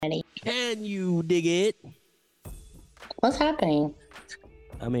Can you dig it? What's happening?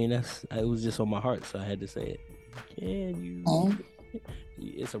 I mean, it was just on my heart, so I had to say it. Can you?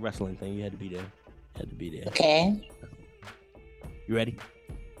 It's a wrestling thing. You had to be there. Okay. You ready?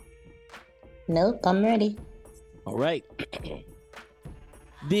 Nope, I'm ready. All right.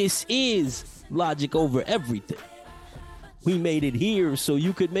 This is Logic Over Everything. We made it here so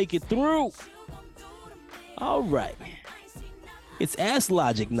you could make it through. All right. It's Ask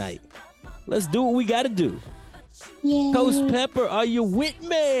Logic night. Let's do what we got to do. Yeah. Khost Pepper, are you with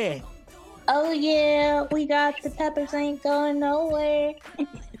me? Oh, yeah. We got the peppers ain't going nowhere.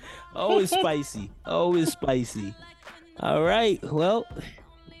 Always spicy. Always spicy. All right. Well,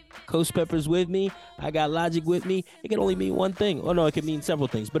 Khost Pepper's with me. I got Logic with me. It can only mean one thing. Oh, no, it can mean several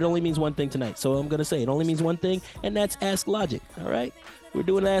things, but it only means one thing tonight. So I'm going to say it only means one thing, and that's Ask Logic. All right? We're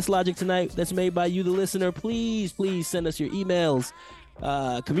doing Ask Logic tonight. That's made by you, the listener. Please send us your emails.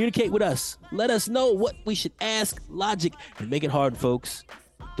 Communicate with us. Let us know what we should ask Logic, and make it hard, folks.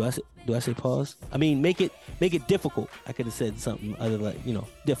 Do I say pause? I mean, make it difficult. I could have said something other like,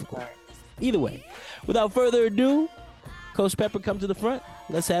 difficult. Either way, without further ado, Khost Pepper, come to the front.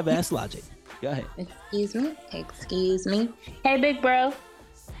 Let's have Ask Logic. Go ahead. Excuse me. Hey, big bro.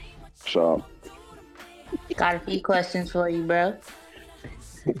 So, got a few questions for you, bro.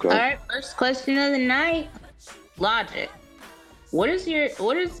 okay. All right, first question of the night. Logic. What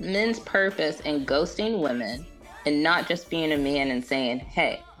is men's purpose in ghosting women and not just being a man and saying,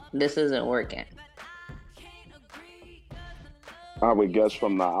 hey, this isn't working? I would guess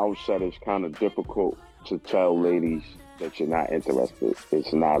from the outset it's kind of difficult to tell ladies that you're not interested.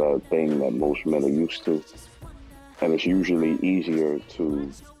 It's not a thing that most men are used to. And it's usually easier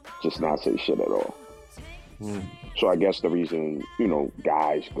to just not say shit at all. So I guess the reason,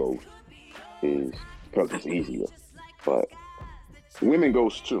 guys ghost is because it's easier. But women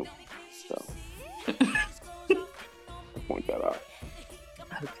ghost too. So point that out.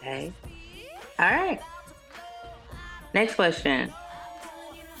 Okay. All right. Next question.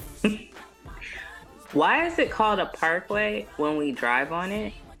 Why is it called a parkway when we drive on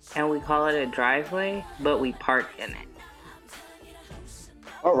it, and we call it a driveway, but we park in it?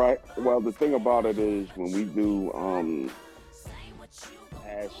 All right. Well, the thing about it is when we do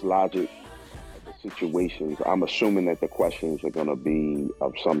Ask Logic at the situations, I'm assuming that the questions are going to be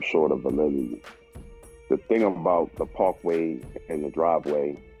of some sort of validity. The thing about the parkway and the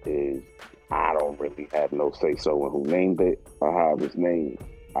driveway is I don't really have no say-so in who named it or how it was named.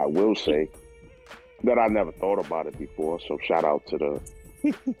 I will say that I never thought about it before, so shout out to the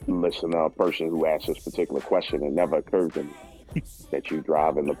listener, person who asked this particular question. It never occurred to me that you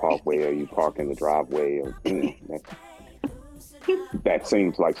drive in the parkway or you park in the driveway. Or, that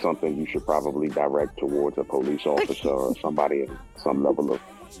seems like something you should probably direct towards a police officer or somebody in some level of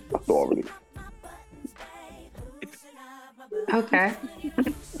authority. Okay.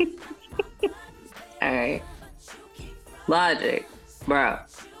 All right. Logic, bro.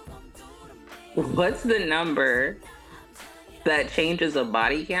 What's the number that changes a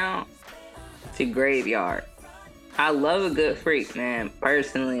body count to graveyard? I love a good freak, man,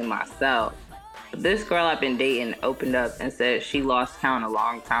 personally myself. But this girl I've been dating opened up and said she lost count a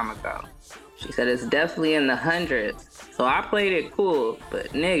long time ago. She said it's definitely in the hundreds. So I played it cool, but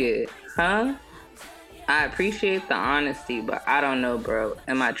nigga, huh? I appreciate the honesty, but I don't know, bro.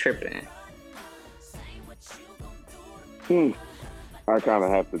 Am I tripping? I kind of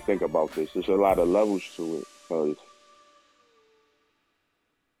have to think about this. There's a lot of levels to it because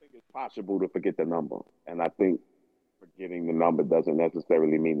I think it's possible to forget the number. And I think forgetting the number doesn't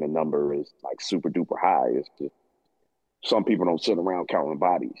necessarily mean the number is like super duper high. It's just some people don't sit around counting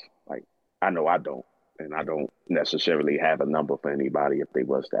bodies. Like, I know I don't. And I don't necessarily have a number for anybody if they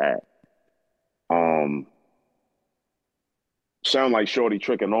was to ask. Sound like shorty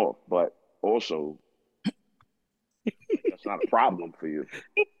tricking off, but also that's not a problem for you.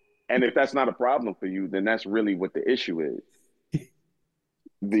 And if that's not a problem for you, then that's really what the issue is.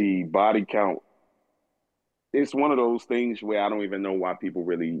 The body count, it's one of those things where I don't even know why people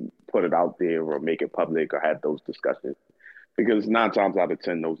really put it out there or make it public or have those discussions. Because 9 times out of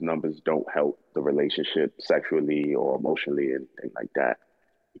 10, those numbers don't help the relationship sexually or emotionally, anything like that.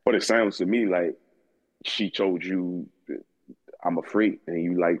 But it sounds to me like she told you I'm a freak and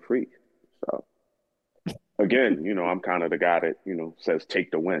you like freaks. So again, I'm kind of the guy that, says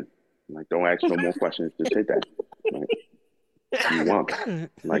take the win. Like, don't ask no more questions, just hit that. Like, you want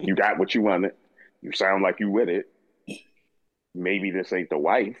it. Like, you got what you wanted. You sound like you with it. Maybe this ain't the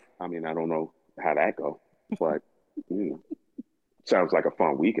wife. I mean, I don't know how that go, but sounds like a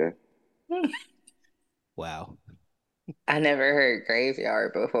fun weekend. Wow. I never heard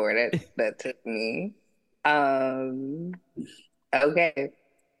graveyard before. That took me. Um, okay.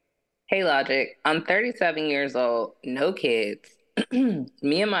 Hey Logic, I'm 37 years old, no kids.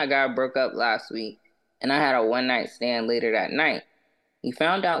 Me and my guy broke up last week, and I had a one night stand later that night. He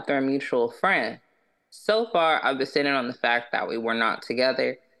found out through a mutual friend. So far, I've been sitting on the fact that we were not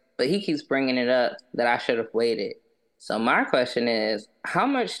together, but he keeps bringing it up that I should have waited. So my question is, how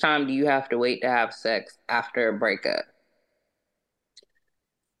much time do you have to wait to have sex after a breakup?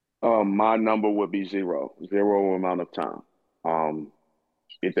 My number would be zero, zero amount of time. Um,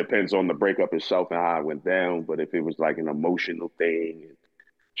 it depends on the breakup itself and how it went down. But if it was like an emotional thing,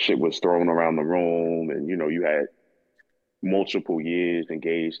 shit was thrown around the room, and you had multiple years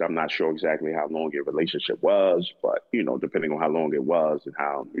engaged. I'm not sure exactly how long your relationship was, but depending on how long it was and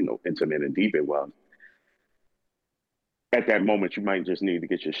how intimate and deep it was, at that moment you might just need to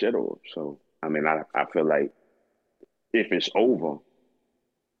get your shit off. So I mean, I feel like if it's over,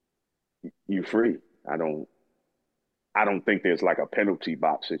 you free. I don't I don't think there's like a penalty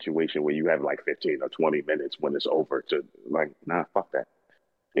box situation where you have like 15 or 20 minutes when it's over to like, nah, fuck that.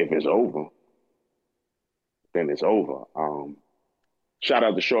 If it's over, then it's over. Shout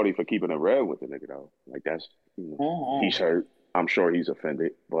out to Shorty for keeping it real with the nigga though. Like that's, he's Mhm. hurt. I'm sure he's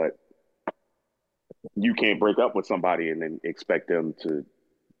offended, but you can't break up with somebody and then expect them to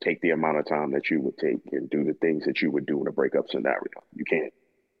take the amount of time that you would take and do the things that you would do in a breakup scenario. You can't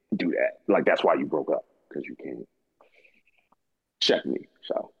do that. Like that's why you broke up because you can't check me.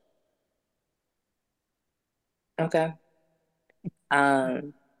 So Okay.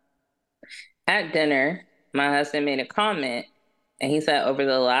 Um, at dinner, my husband made a comment and he said over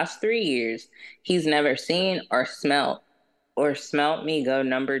the last 3 years, he's never seen or smelt me go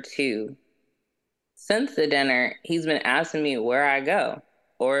number two. Since the dinner, he's been asking me where I go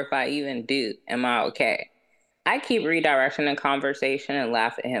or if I even do. Am I okay? I keep redirecting the conversation and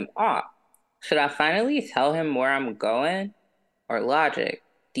laugh at him off. Should I finally tell him where I'm going? Or Logic,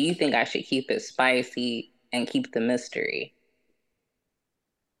 do you think I should keep it spicy and keep the mystery?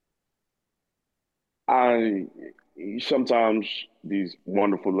 I sometimes these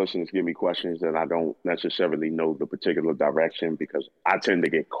wonderful listeners give me questions and I don't necessarily know the particular direction because I tend to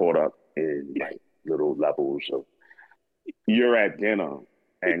get caught up in like little levels of you're at dinner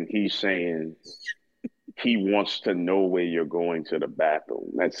and he's saying he wants to know where you're going to the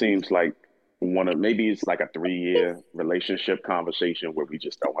bathroom. That seems like maybe it's like a 3 year relationship conversation where we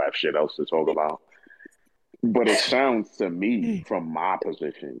just don't have shit else to talk about. But it sounds to me from my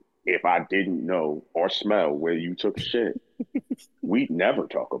position, if I didn't know or smell where you took a shit, we'd never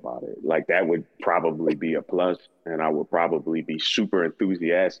talk about it. Like that would probably be a plus, and I would probably be super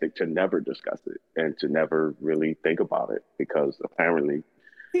enthusiastic to never discuss it and to never really think about it because apparently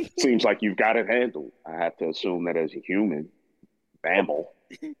seems like you've got it handled. I have to assume that as a human, mammal,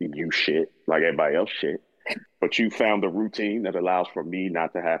 you shit like everybody else shit. But you found a routine that allows for me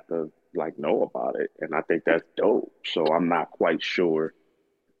not to have to like know about it. And I think that's dope. So I'm not quite sure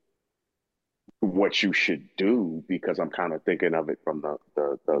what you should do because I'm kind of thinking of it from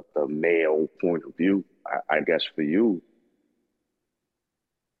the male point of view. I guess for you,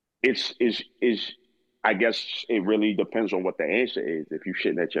 it's is I guess it really depends on what the answer is. If you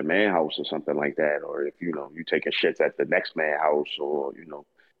shitting at your man house or something like that, or if you taking shits at the next man house, or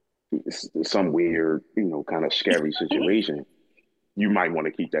it's some weird kind of scary situation, you might want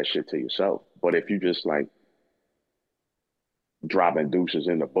to keep that shit to yourself. But if you just like dropping deuces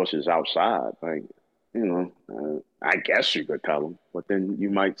in the bushes outside, like I guess you could tell them, but then you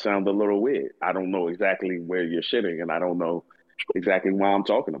might sound a little weird. I don't know exactly where you're shitting, and I don't know exactly why I'm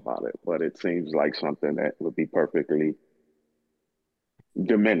talking about it, but it seems like something that would be perfectly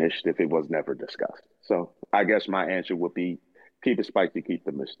diminished if it was never discussed. So I guess my answer would be keep it spicy, keep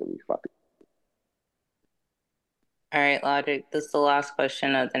the mystery. Fuck it. All right, Logic, this is the last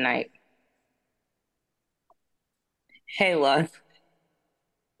question of the night. Hey,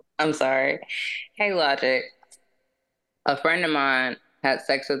 I'm sorry. Hey, Logic, a friend of mine had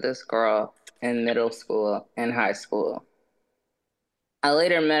sex with this girl in middle school and high school. I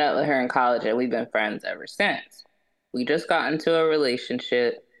later met up with her in college and we've been friends ever since. We just got into a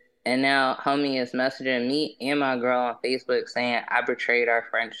relationship and now homie is messaging me and my girl on Facebook saying I betrayed our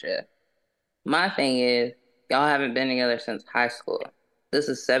friendship. My thing is, y'all haven't been together since high school. This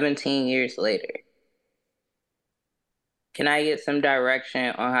is 17 years later. Can I get some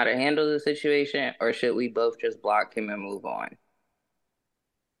direction on how to handle the situation, or should we both just block him and move on?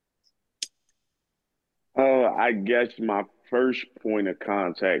 I guess my first point of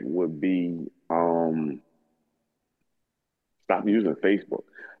contact would be stop using Facebook.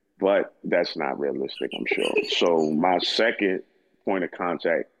 but that's not realistic, I'm sure. So my second point of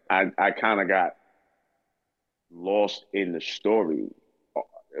contact, I kind of got lost in the story.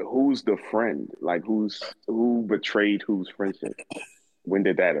 Who's the friend? Like who betrayed whose friendship? When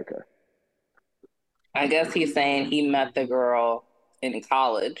did that occur? I guess he's saying he met the girl in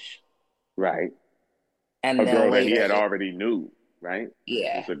college Right. and A then girl that he later, had already knew, right?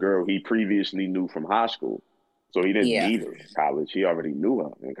 yeah, It's a girl he previously knew from high school. So he didn't yeah. meet her in college. He already knew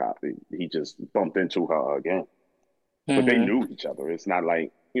her in college. He just bumped into her again. But they Hmm. knew each other. It's not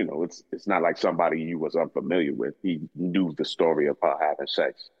like, it's not like somebody you was unfamiliar with. He knew the story of her having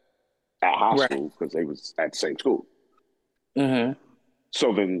sex at high Right. school because they was at the same school. Hmm.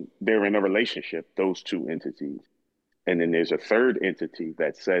 So then they're in a relationship, those two entities. And then there's a third entity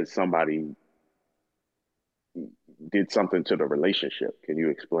that says somebody did something to the relationship. Can you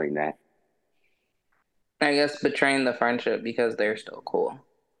explain that? I guess betraying the friendship because they're still cool.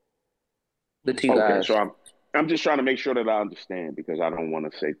 The two Okay, guys. so I'm just trying to make sure that I understand because I don't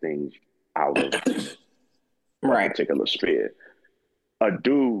want to say things out of a Right. particular sphere. A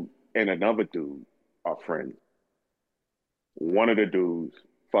dude and another dude are friends. One of the dudes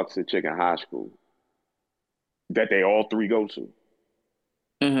fucks a chick in high school that they all three go to.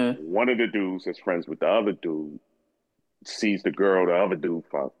 Hmm. One of the dudes is friends with the other dude, sees the girl the other dude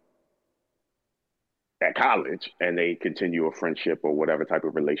fuck at college, and they continue a friendship or whatever type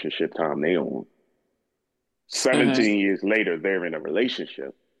of relationship time they on. Hmm. 17 years later, they're in a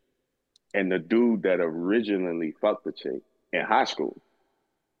relationship, and the dude that originally fucked the chick in high school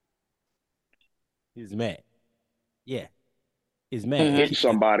He's mad. Yeah, he's mad. Hmm. hit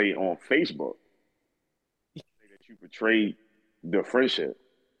somebody on Facebook say that you betrayed the friendship.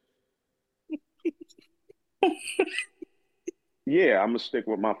 Yeah, I'm gonna stick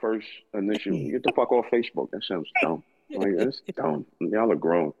with my first initial. Get the fuck off Facebook. That sounds dumb. Like that's dumb. Y'all are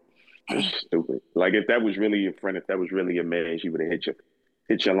grown. That's stupid. Like if that was really your friend, if that was really your man, she would have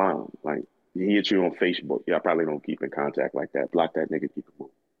hit your line. Like he hit you on Facebook. Y'all probably don't keep in contact like that. Block that nigga. Keep it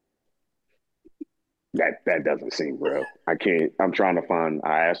moving. That doesn't seem real. I can't. I'm trying to find.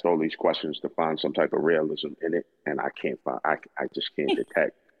 I asked all these questions to find some type of realism in it, and I can't find. I just can't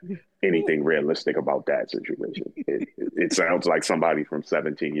detect anything realistic about that situation. It sounds like somebody from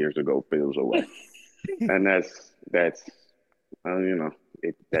 17 years ago feels away, and that's you know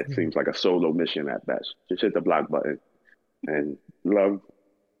that seems like a solo mission at best. Just hit the block button and love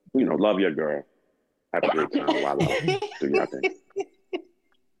your girl. Have a great time while out. Do your thing.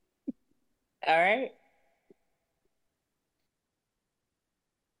 All right.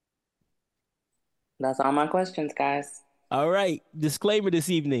 That's all my questions, guys. All right. Disclaimer this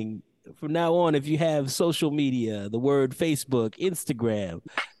evening. From now on, if you have social media, the word Facebook, Instagram,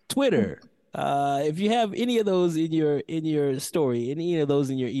 Twitter, if you have any of those in your story, any of those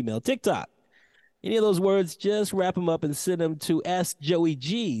in your email, TikTok, any of those words, just wrap them up and send them to Ask Joey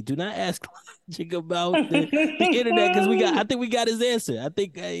G. Do not ask Logic about the internet because I think we got his answer. I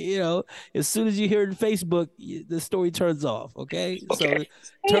think as soon as you hear it in Facebook, the story turns off. Okay, so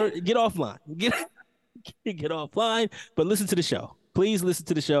Okay. get offline, get offline, but listen to the show. Please listen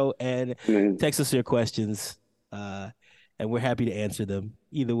to the show and I text us your questions, and we're happy to answer them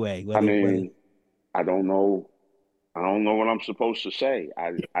either way. I Whether mean, I don't know. I don't know what I'm supposed to say.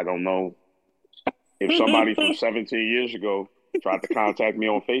 I don't know if somebody from 17 years ago tried to contact me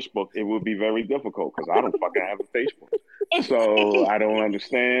on Facebook, it would be very difficult because I don't fucking have a Facebook. So I don't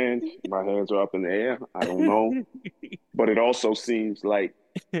understand. My hands are up in the air. I don't know. But it also seems like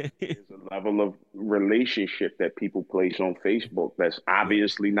there's a level of relationship that people place on Facebook that's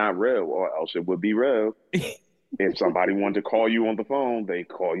obviously not real, or else it would be real. If somebody wanted to call you on the phone, they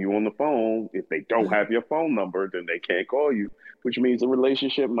call you on the phone. If they don't have your phone number, then they can't call you, which means the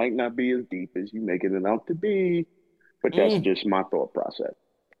relationship might not be as deep as you make it out to be. But that's Mm. just my thought process.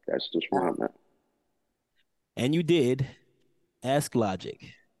 That's just where I'm at. And you did ask Logic.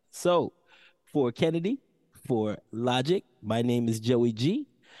 So for Kennedy, for Logic, my name is Joey G.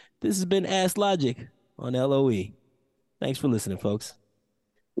 This has been Ask Logic on LOE. Thanks for listening, folks.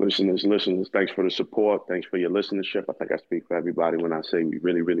 Listeners, thanks for the support. Thanks for your listenership. I think I speak for everybody when I say we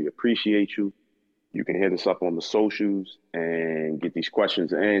really, really appreciate you. You can hit us up on the socials and get these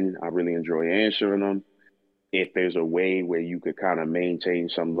questions in. I really enjoy answering them. If there's a way where you could kind of maintain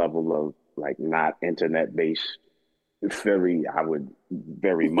some level of like not internet based theory, I would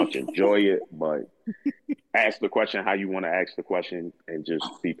very much enjoy it. But ask the question how you want to ask the question and just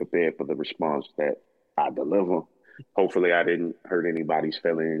be prepared for the response that I deliver. Hopefully, I didn't hurt anybody's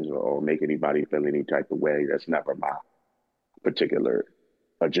feelings or make anybody feel any type of way. That's never my particular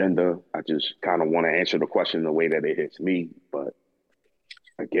agenda. I just kind of want to answer the question the way that it hits me. But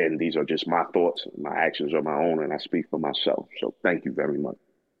Again, these are just my thoughts. My actions are my own, and I speak for myself. So thank you very much.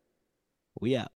 We out.